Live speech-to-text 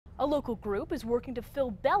A local group is working to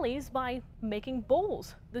fill bellies by making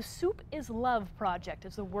bowls. The Soup is Love project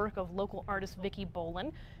is the work of local artist Vicki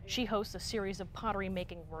Bolin. She hosts a series of pottery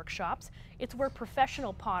making workshops. It's where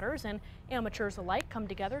professional potters and amateurs alike come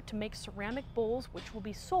together to make ceramic bowls which will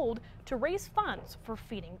be sold to raise funds for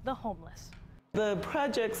feeding the homeless. The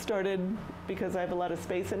project started because I have a lot of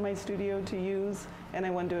space in my studio to use, and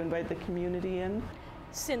I wanted to invite the community in.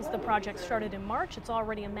 Since the project started in March, it's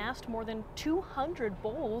already amassed more than 200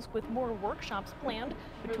 bowls, with more workshops planned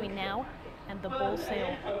between now and the bowl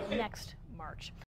sale next March.